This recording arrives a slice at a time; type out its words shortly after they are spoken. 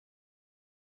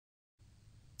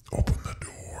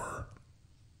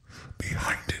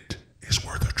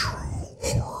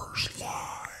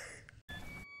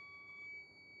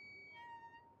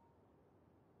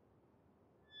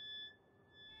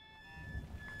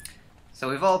So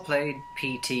we've all played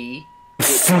PT.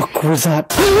 Fuck was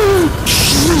that?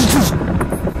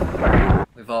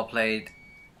 We've all played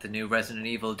the new Resident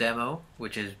Evil demo,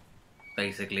 which is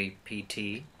basically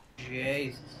PT.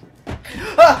 Jesus.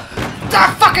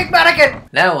 Ah, fucking mannequin!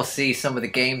 Now we'll see some of the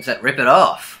games that rip it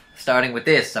off. Starting with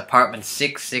this, Apartment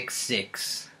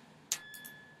 666.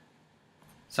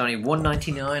 It's only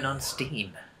 $1.99 on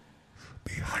Steam.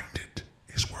 Behind it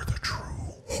is where the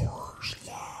true horrors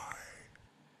lie.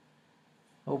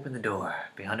 Open the door.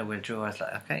 Behind it where the drawers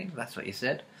lie. Okay, that's what you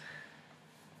said.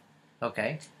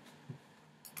 Okay.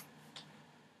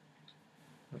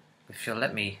 If you'll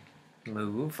let me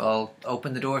move, I'll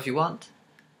open the door if you want.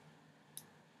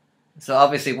 So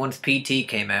obviously once PT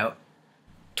came out,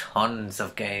 tons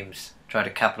of games tried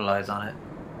to capitalize on it.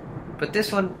 But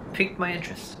this one piqued my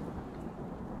interest.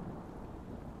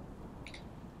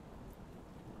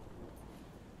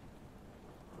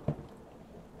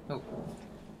 Oh.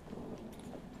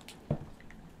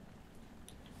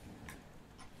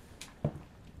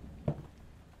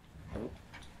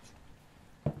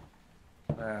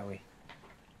 Where are we?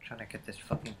 Trying to get this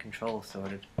fucking control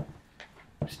sorted.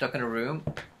 I'm stuck in a room.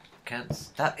 Can't.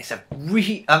 That is a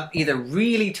either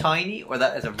really tiny or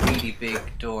that is a really big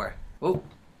door. Oh.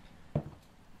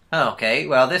 Okay.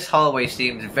 Well, this hallway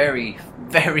seems very,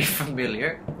 very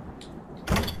familiar.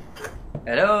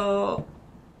 Hello.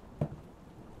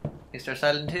 Mr.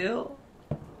 Silent Hill?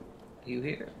 Are you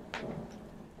here?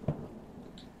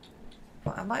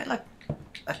 What, am I like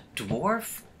a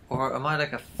dwarf? Or am I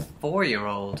like a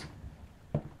 4-year-old?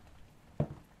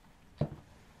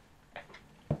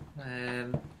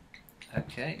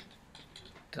 Okay.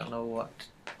 Don't know what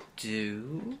to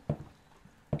do.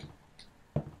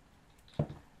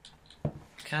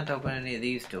 Can't open any of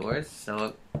these doors,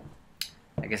 so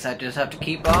I guess I just have to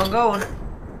keep on going.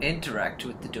 Interact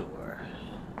with the door.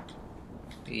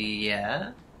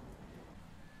 Yeah.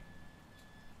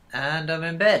 And I'm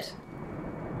in bed.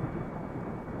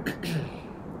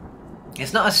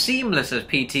 It's not as seamless as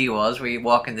PT was, where you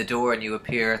walk in the door and you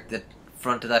appear at the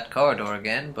front of that corridor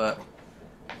again, but...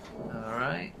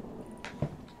 Alright.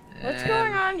 What's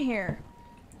going on here?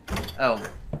 Oh,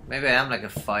 maybe I am like a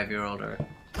 5-year-old or...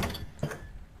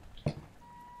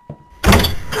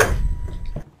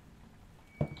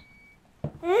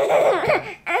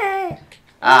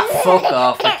 Ah, fuck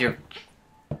off with your...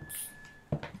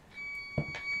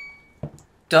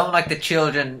 Don't like the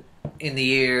children in the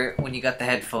ear when you got the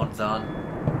headphones on.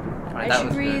 Right, I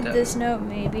should read this note,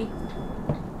 maybe.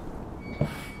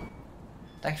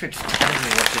 Thanks for just telling me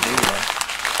what to do, though.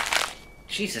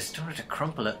 Jesus, started to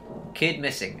crumple it. Kid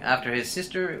missing after his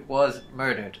sister was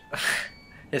murdered.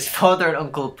 His father and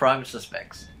uncle prime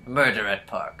suspects. Murder at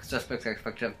park. Suspects are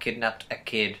expected to have kidnapped a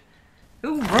kid.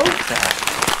 Who wrote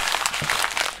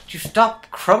that? Could you stop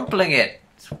crumpling it?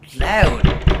 It's loud.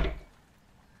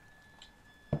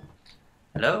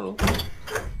 Hello?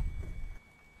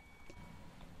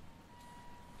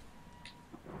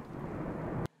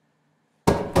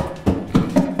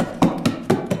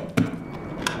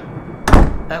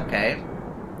 Okay.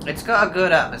 It's got a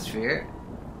good atmosphere.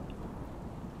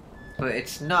 But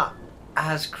it's not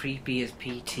as creepy as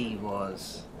PT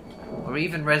was. Or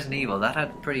even Resident Evil. That had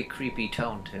a pretty creepy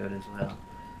tone to it as well.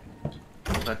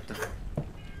 But the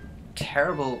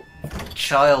terrible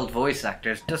child voice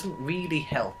actors doesn't really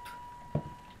help.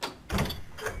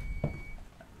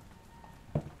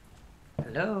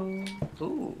 Hello?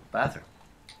 Ooh, bathroom.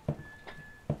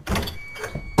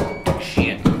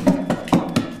 Shit.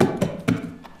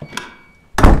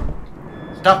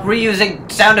 Stop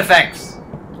reusing sound effects!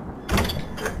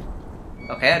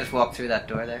 Okay, I just walked through that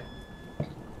door there.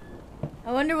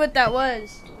 I wonder what that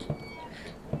was.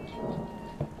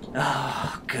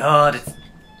 Oh, God,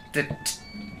 it's...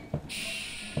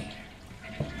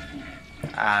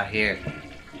 Ah, here.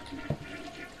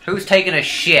 Who's taking a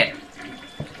shit?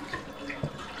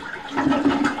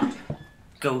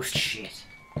 Ghost shit.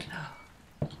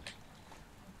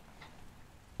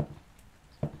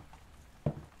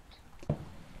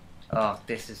 Oh,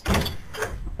 this is...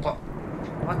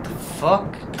 What the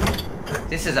fuck?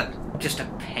 This is just a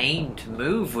pain to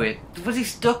move with. What's he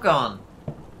stuck on?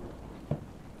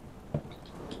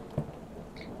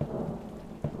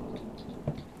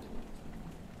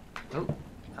 Oh,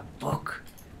 a book.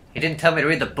 He didn't tell me to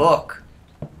read the book.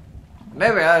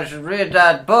 Maybe I should read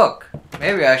that book.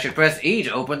 Maybe I should press E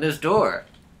to open this door.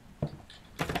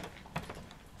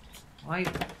 Why?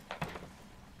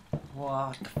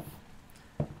 What the...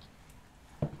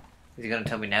 Is he gonna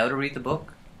tell me now to read the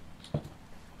book?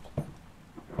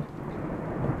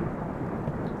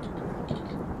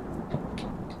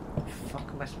 What the fuck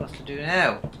am I supposed to do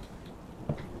now?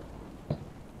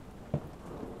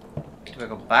 Do I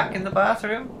go back in the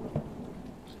bathroom?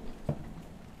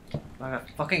 Do I have a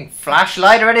fucking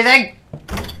flashlight or anything?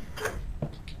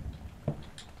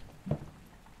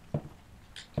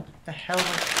 What the hell am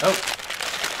I... Oh.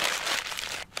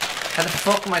 How the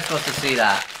fuck am I supposed to see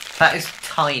that? That is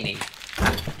tiny.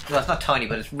 Well, it's not tiny,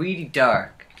 but it's really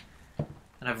dark.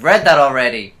 And I've read that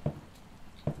already.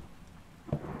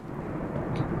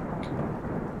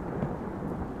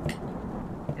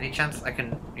 Any chance I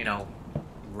can, you know,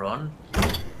 run?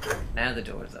 Now the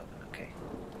door is open, okay.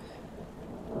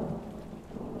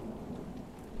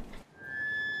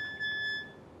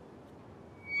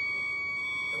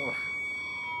 Oh.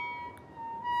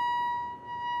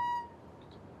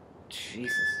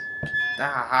 Jesus.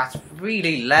 Ah, it's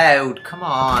really loud, come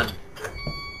on.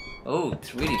 Oh,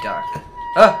 it's really dark.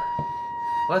 Oh!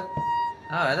 What?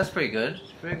 Oh, that's pretty good.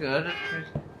 It's pretty good. It's pretty...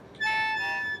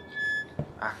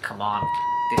 Ah, come on.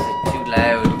 This is too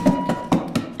loud.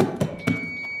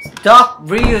 Stop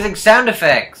reusing sound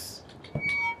effects!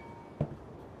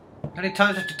 How many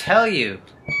times do I have to tell you?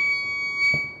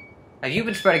 Have you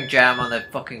been spreading jam on the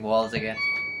fucking walls again?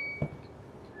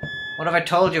 What have I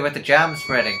told you about the jam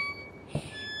spreading?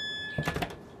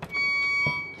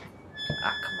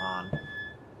 Ah, come on.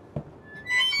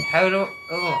 How do...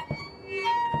 Oh.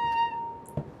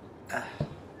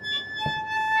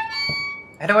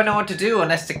 How do I know what to do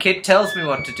unless the kid tells me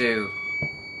what to do?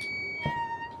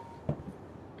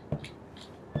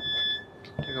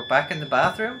 Do I go back in the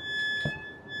bathroom?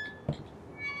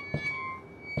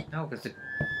 No, because the...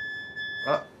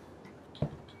 What? I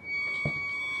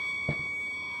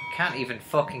can't even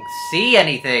fucking see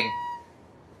anything!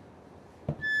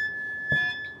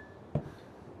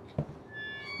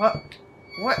 What?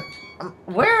 What?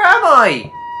 Where am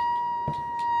I?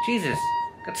 Jesus.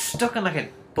 Got stuck in like a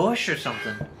bush or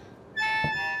something.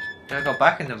 Do I go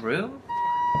back in the room?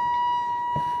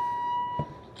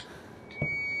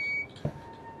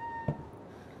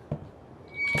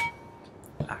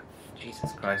 Ah,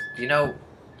 Jesus Christ. You know,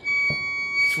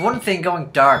 it's one thing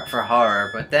going dark for horror,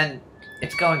 but then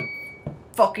it's going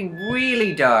fucking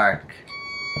really dark.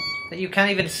 That you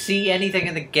can't even see anything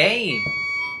in the game.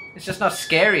 It's just not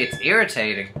scary, it's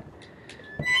irritating.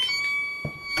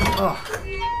 Oh.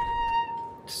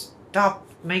 Stop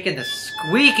making the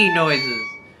squeaky noises.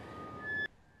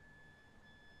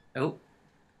 Oh.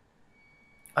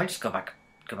 I just go back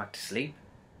to sleep.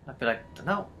 I'd be like,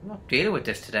 no, I'm not dealing with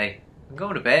this today. I'm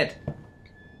going to bed.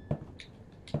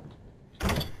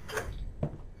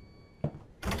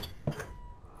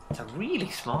 It's a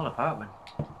really small apartment.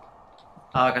 Oh,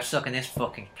 I got stuck in this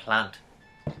fucking plant.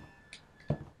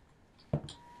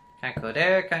 Can't go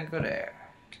there, can't go there.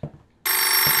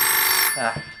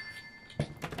 Ah.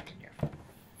 Your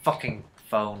fucking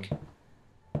phone.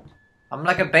 I'm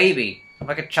like a baby. I'm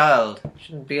like a child.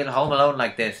 Shouldn't be at home alone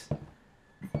like this.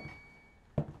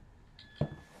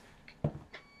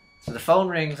 So the phone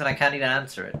rings and I can't even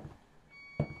answer it.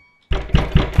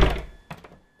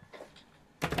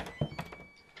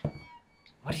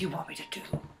 What do you want me to do?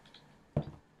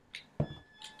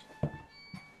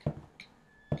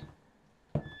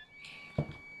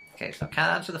 Okay, so I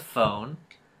can't answer the phone.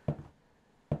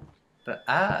 But,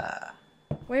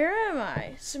 Where am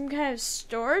I? Some kind of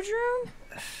storage room?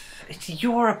 It's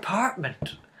your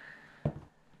apartment.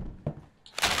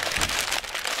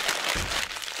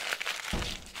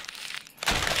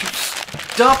 Could you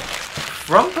stop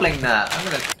crumpling that? I'm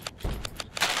gonna...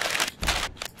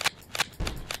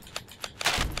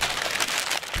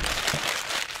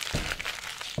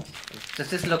 Does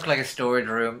this look like a storage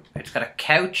room? It's got a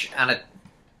couch and a...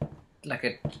 like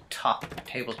a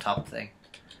tabletop thing.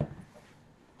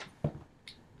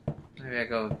 Maybe I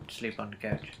go sleep on the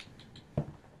couch.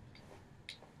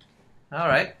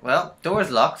 Alright, well, door's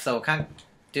locked, so I can't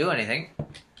do anything.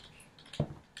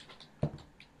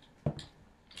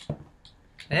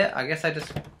 Yeah, I guess I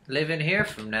just live in here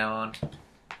from now on.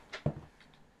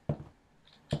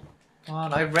 Come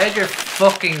on, I read your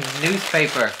fucking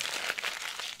newspaper.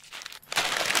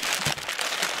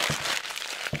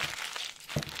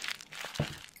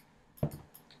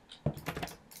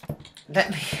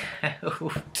 Let me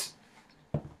out.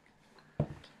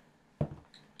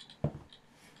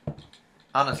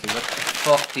 Honestly, what the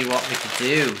fuck do you want me to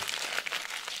do?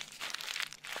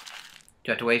 Do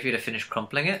I have to wait for you to finish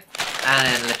crumpling it? And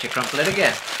then let you crumple it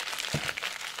again?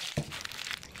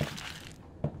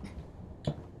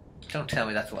 Don't tell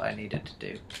me that's what I needed to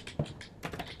do.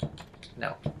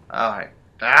 No. Alright.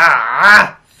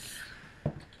 Ah!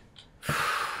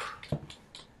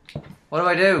 What do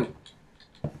I do?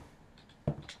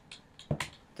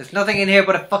 There's nothing in here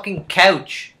but a fucking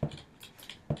couch.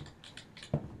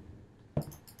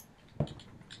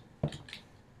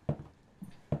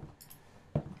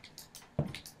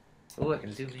 Oh, I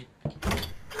can zoom in.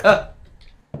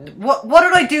 What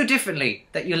did I do differently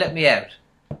that you let me out?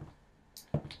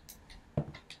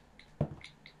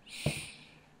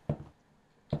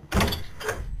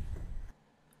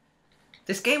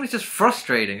 This game is just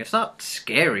frustrating. It's not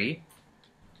scary.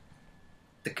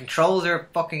 The controls are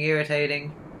fucking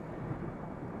irritating.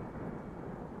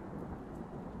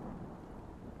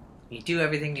 You do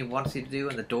everything he wants you to do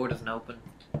and the door doesn't open.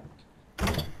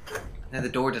 And then the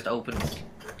door just opens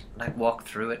and I walk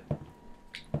through it.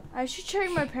 I should check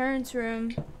my parents'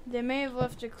 room. They may have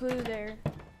left a clue there.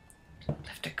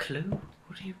 Left a clue?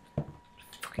 What are you...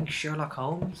 fucking Sherlock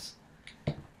Holmes?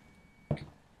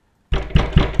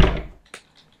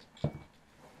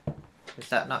 Is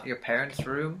that not your parents'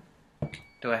 room?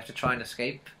 Do I have to try and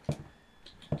escape?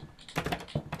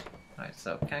 Alright,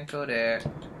 so can't go there.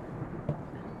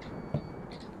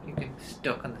 You get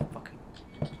stuck on the fucking...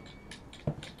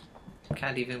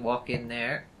 Can't even walk in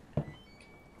there.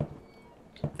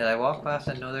 Did I walk past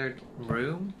another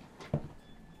room?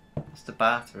 It's the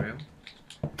bathroom.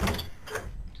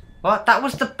 What? That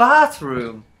was the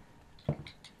bathroom!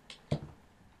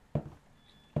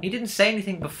 He didn't say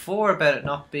anything before about it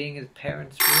not being his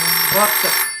parents' room. What the...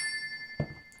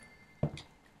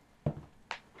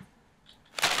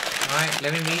 Alright,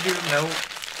 let me meet you. No.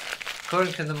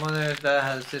 According to the mother that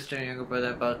has a sister and younger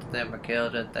brother, both of them were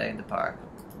killed that day in the park.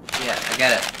 Yeah, I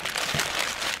get it.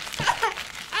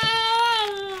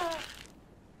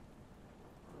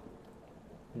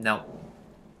 No.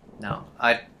 No.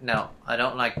 I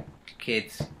don't like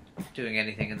kids doing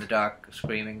anything in the dark,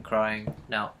 screaming, crying.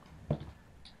 No.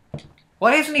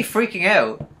 Why isn't he freaking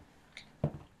out?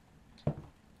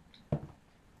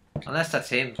 Unless that's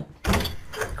him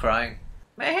crying.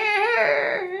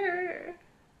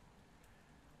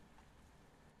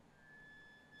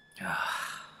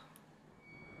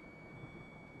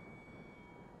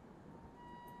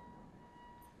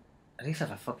 At least I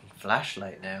have a fucking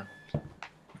flashlight now.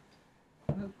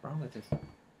 What's wrong with this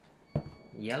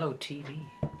yellow TV?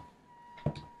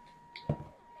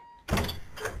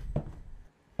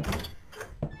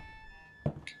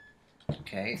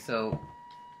 Okay, so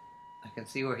I can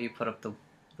see where he put up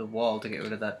the wall to get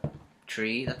rid of that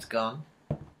tree. That's gone.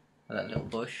 Or that little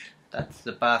bush. That's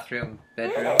the bathroom,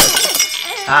 bedroom.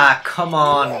 Ah, come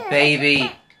on,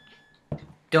 baby.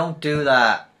 Don't do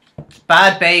that. It's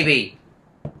bad, baby.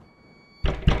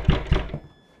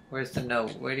 Where's the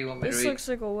note? Where do you want me to read? This looks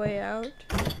like a way out.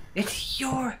 It's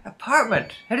your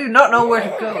apartment. How do you not know where to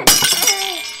go?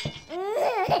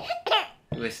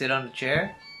 Do I sit on the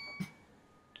chair?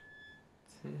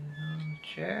 Sit on the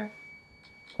chair?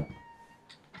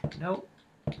 Nope.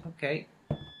 Okay.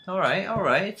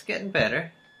 Alright, it's getting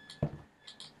better.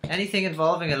 Anything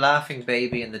involving a laughing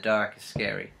baby in the dark is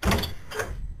scary.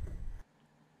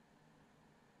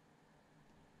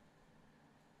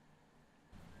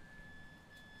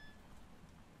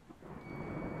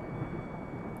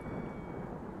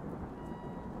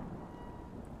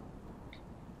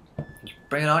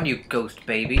 Bring it on, you ghost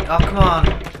baby. Oh, come on.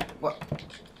 What?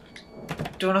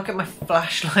 Do I not get my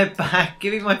flashlight back?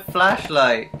 Give me my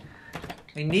flashlight.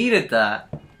 I needed that.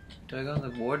 Do I go in the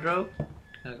wardrobe?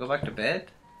 Can I go back to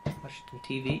bed? Watch some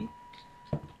TV?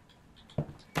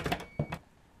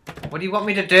 What do you want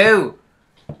me to do?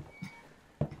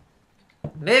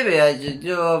 Maybe I should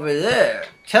go over there.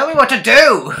 Tell me what to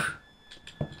do!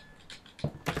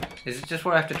 Is it just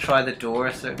where I have to try the door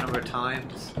a certain number of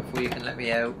times before you can let me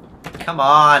out? Come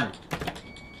on!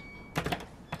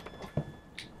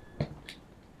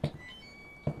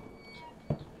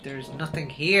 There's nothing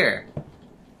here.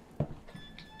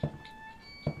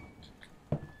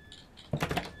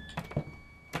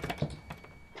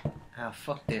 Oh,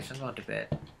 fuck this. I'm going to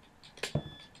bed.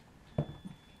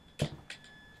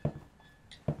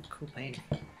 Cool painting.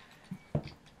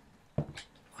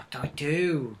 What do I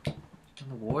do? In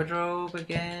the wardrobe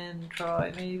again?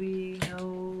 Try maybe?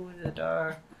 No, in the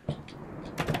dark.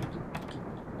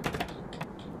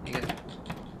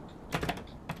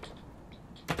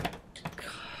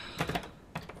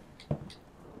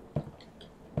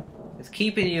 It's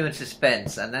keeping you in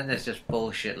suspense, and then there's just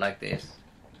bullshit like this.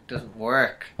 It doesn't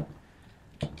work.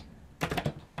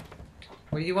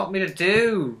 What do you want me to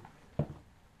do?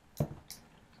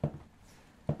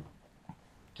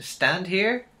 Just stand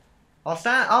here? I'll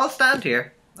stand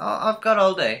here. I've got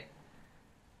all day.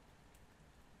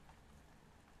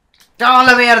 Don't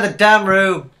let me out of the damn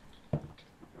room!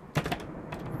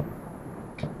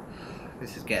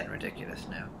 This is getting ridiculous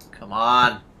now. Come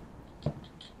on.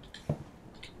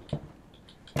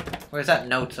 Where's that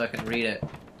note so I can read it?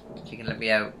 So you can let me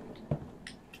out.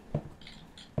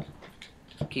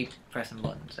 Just keep pressing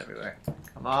buttons everywhere.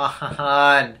 Come Come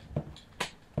on.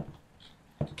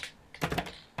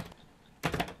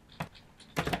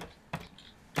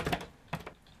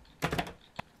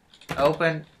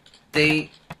 Open the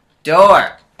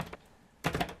door.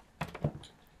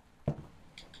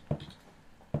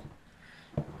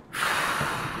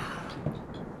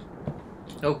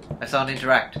 Oh, I saw an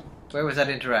interact. Where was that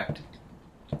interact?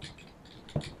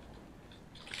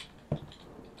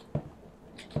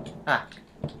 Ah.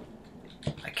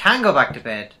 I can go back to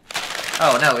bed.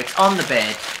 Oh no, it's on the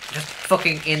bed. Just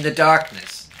fucking in the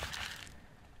darkness.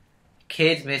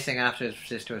 Kid's missing after his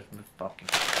sister was fucking...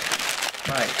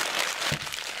 Right.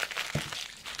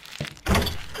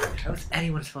 How is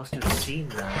anyone supposed to have seen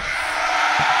that?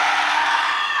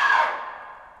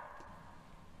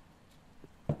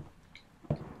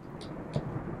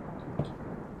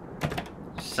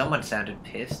 Someone sounded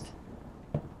pissed.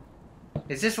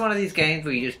 Is this one of these games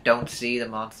where you just don't see the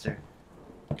monster?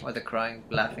 Or the crying,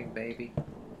 laughing baby?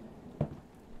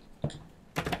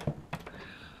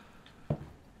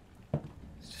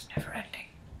 It's just never ending.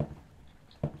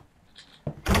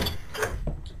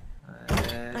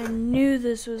 I knew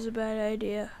this was a bad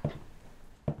idea.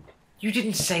 You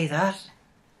didn't say that.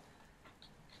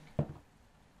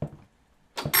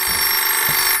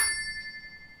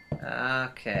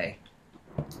 Okay.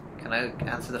 Can I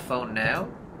answer the phone now?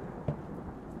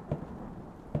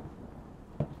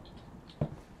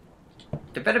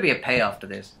 There better be a payoff to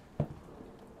this.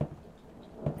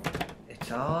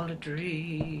 It's all a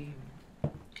dream.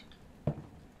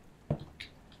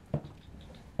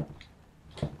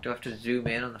 Do I have to zoom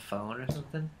in on the phone or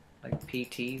something? Like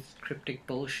PT's cryptic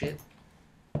bullshit?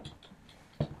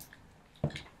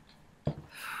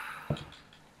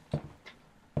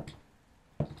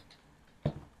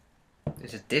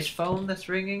 Is it this phone that's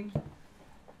ringing?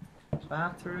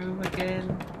 Bathroom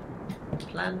again?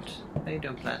 Plant? How you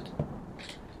doing, plant?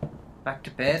 Back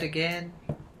to bed again?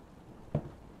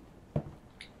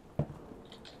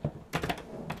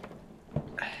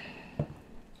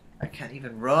 I can't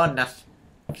even run, that's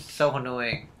so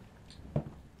annoying.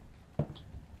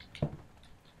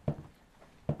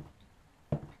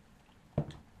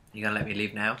 You gonna let me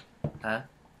leave now? Huh?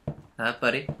 Huh,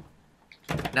 buddy?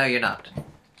 No, you're not.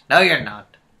 No, you're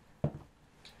not.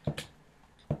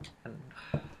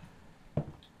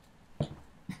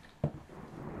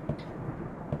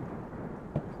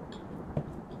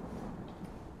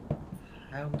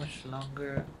 How much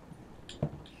longer?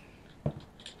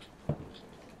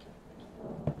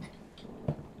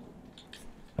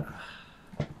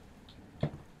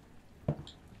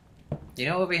 You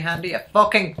know what would be handy? A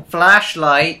fucking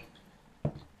flashlight!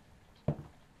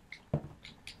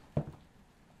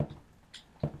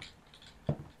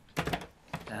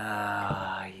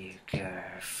 Ah, you girl.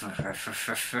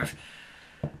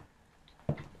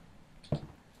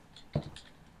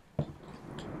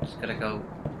 Just gotta go.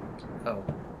 Oh.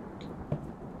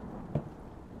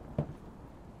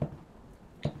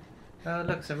 Oh,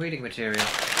 look, some reading material.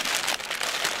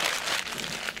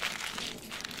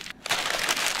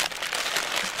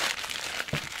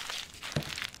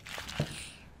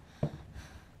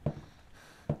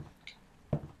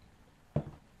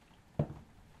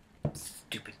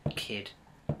 Stupid kid.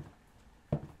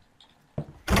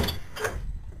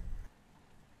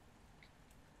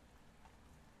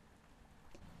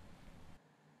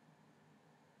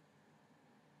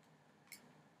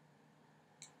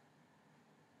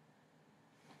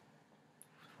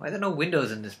 Why are there no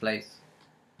windows in this place?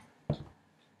 Nice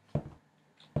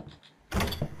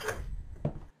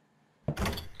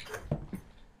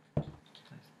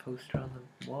poster on the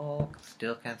wall.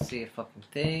 Still can't see a fucking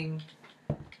thing.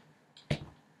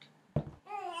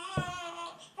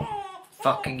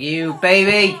 Fucking you,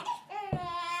 baby!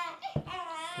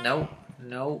 No,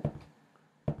 no.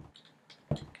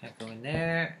 Can't go in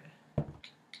there.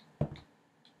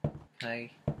 Can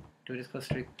I... Do we just go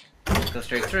straight... Go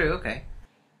straight through? Okay.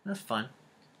 That's fun.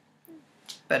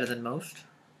 Better than most.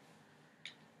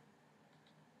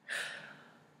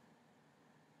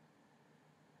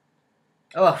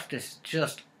 Oh, this is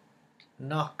just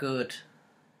not good.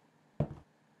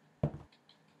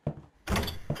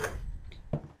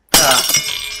 Ah.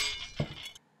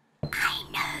 I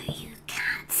know you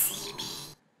can't see me,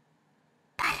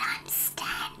 but I'm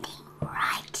standing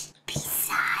right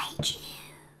beside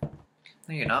you.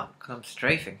 No, you're not, because I'm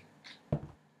strafing.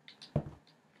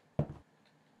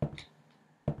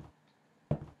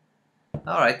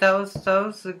 Alright, that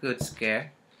was a good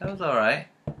scare. That was alright.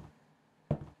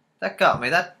 That got me.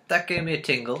 That gave me a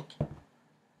tingle.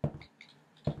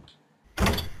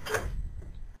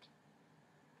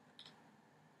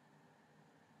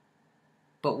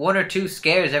 but 1 or 2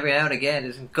 scares every now and again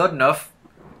isn't good enough.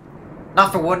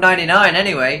 Not for $1.99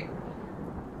 anyway.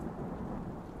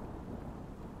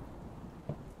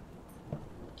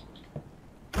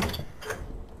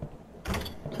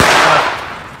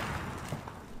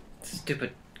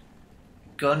 Stupid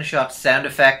gunshot sound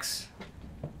effects.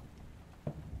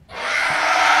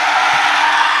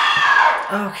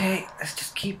 Okay, let's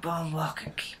just keep on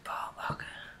walking, keep on walking.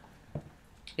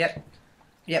 Yep,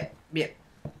 yep, yep.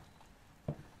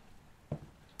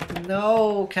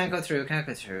 No, can't go through, can't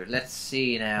go through. Let's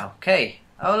see now. Okay.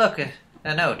 Oh look, a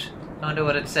note. I wonder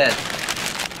what it said.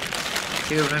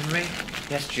 Do you remember me?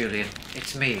 Yes, Julian.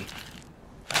 It's me.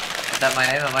 Is that my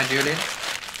name? Am I Julian?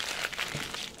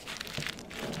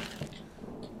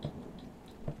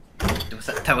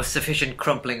 That was sufficient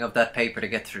crumpling of that paper to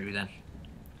get through then.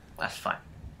 That's fine.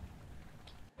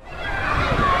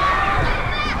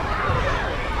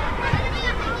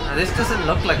 Now this doesn't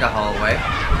look like a hallway.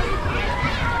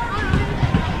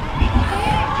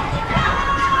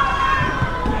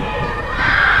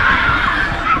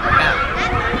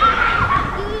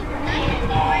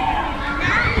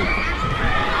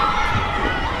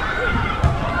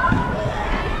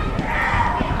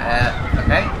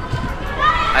 Okay.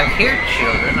 I hear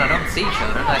children, I don't see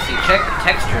children, I see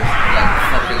textures like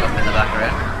fucking up in the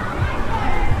background.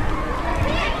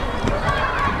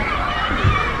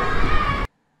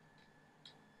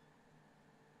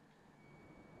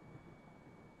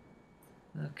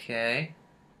 Okay.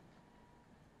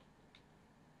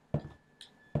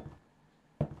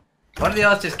 What are the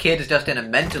odds this kid is just in a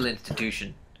mental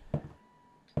institution?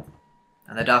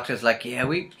 And the doctor's like, yeah,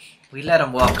 we let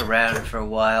him walk around for a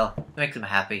while. Makes him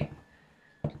happy.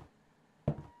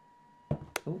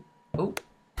 Ooh, ooh.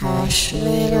 Hush,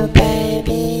 little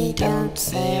baby, don't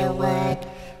say a word.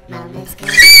 Mama's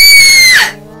gonna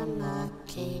hear a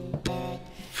mockingbird.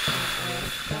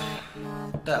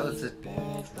 That was a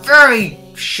very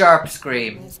sharp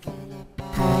scream.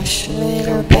 Hush,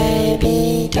 little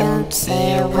baby, don't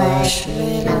say a word. Hush,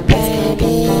 little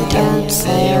baby, don't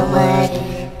say a word.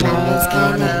 Mama's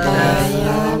gonna buy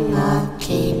a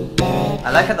mockingbird.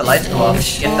 I like how the lights go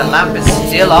off, yet the lamp is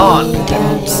still on.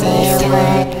 Don't say a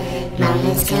word.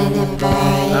 Mama's gonna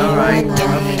buy. Alright,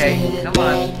 okay, come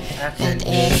on. That's And it.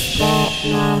 if that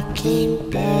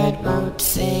mockingbird won't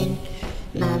sing,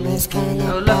 Mama's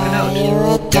gonna Oh, look, a buy note. you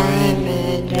a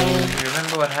diamond ring. You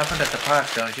remember what happened at the park,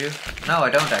 don't you? No, I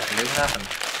don't actually. What happened?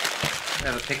 We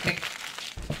have a picnic?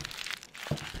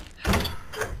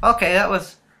 Okay, that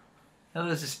was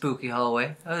a spooky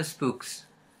hallway. That was spooks.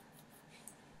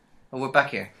 Oh, we're back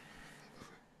here.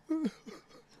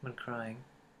 Someone crying.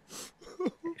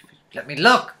 Let me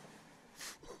look!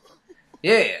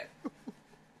 Yeah!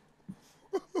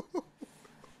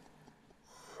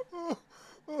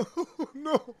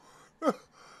 No.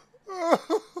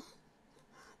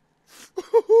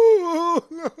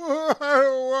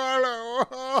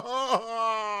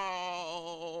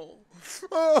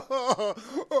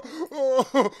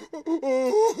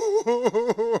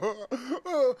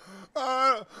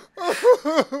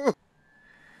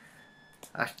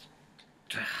 I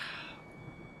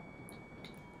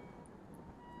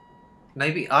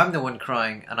Maybe I'm the one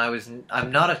crying, and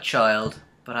I'm not a child,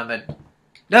 but I'm a...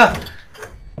 No!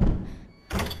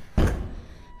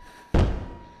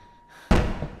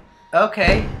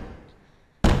 Okay.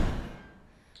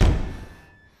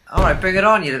 Alright, bring it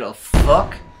on, you little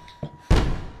fuck.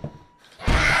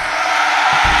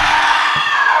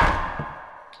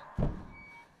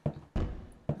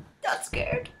 Not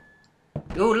scared.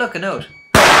 Oh, look, a note.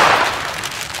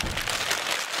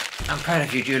 I'm proud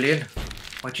of you, Julian.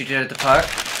 What you did at the park.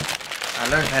 I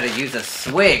learned how to use a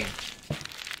swing.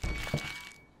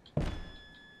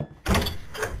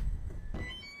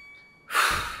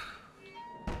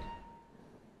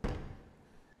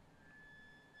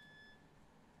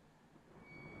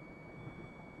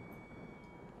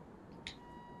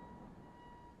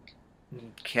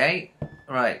 Okay,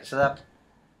 right, so that...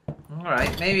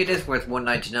 Alright, maybe it is worth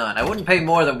 $1.99. I wouldn't pay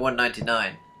more than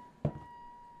 $1.99.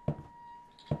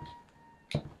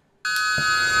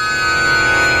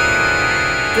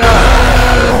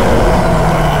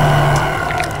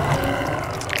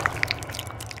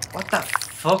 What the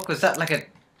fuck? Was that like a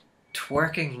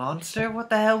twerking monster? What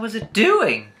the hell was it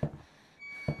doing?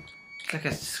 It's like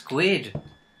a squid.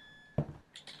 Can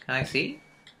I see?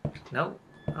 No.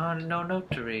 Oh, no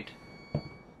note to read.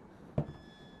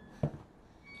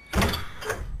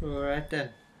 Alright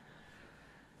then.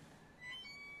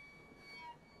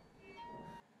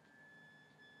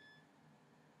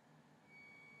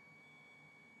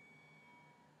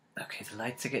 Okay, the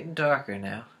lights are getting darker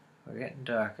now. We're getting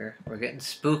darker. We're getting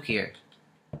spookier.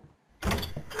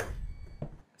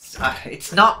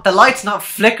 It's not. The light's not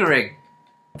flickering.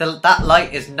 That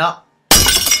light is not.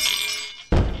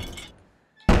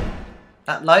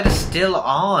 That light is still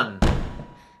on.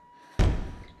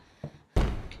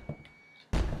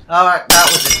 Alright, that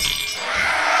was it.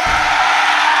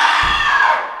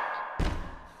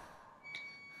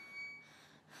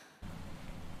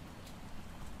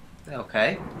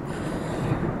 Okay.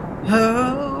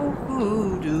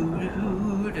 Oh,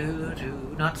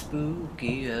 do, not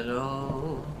spooky at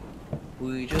all.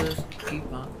 We just keep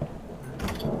on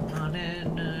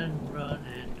running and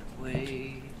running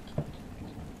away.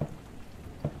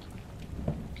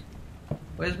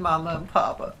 Where's Mama and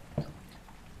Papa?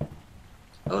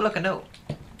 Oh, look, a note.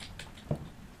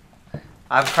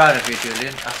 I'm proud of you,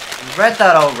 Julian. I've read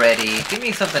that already. Give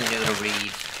me something new to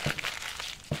read.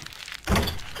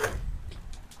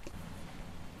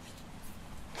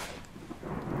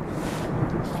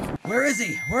 Where is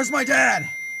he? Where's my dad?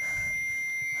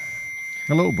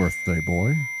 Hello, birthday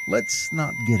boy. Let's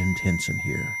not get intense in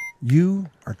here. You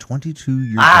are 22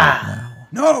 years old now.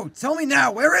 No, tell me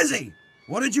now. Where is he?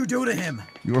 What did you do to him?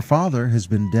 Your father has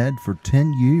been dead for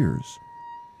 10 years.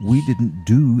 We didn't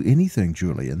do anything,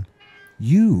 Julian.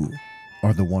 You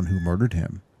are the one who murdered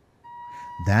him.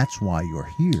 That's why you're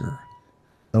here,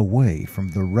 away from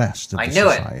the rest of the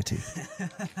society.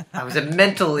 I was a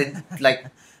mental,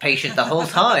 patient the whole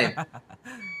time.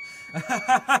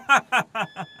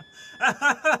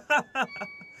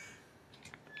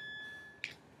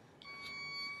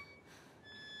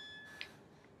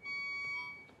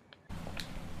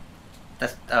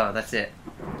 That's it.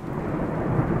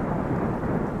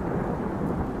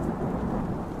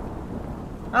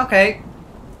 Okay.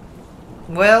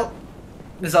 Well,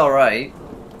 it's alright.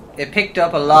 It picked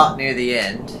up a lot near the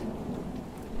end.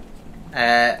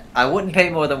 I wouldn't pay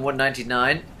more than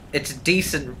 $1.99. It's a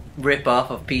decent rip-off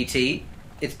of PT.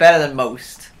 It's better than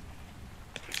most.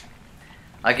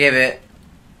 I give it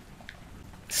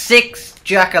 6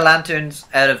 jack-o'-lanterns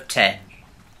out of 10.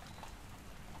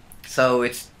 So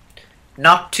it's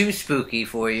not too spooky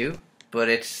for you, but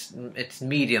it's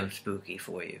medium spooky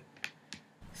for you.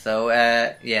 So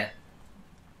yeah,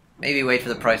 maybe wait for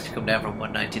the price to come down from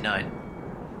 $1.99.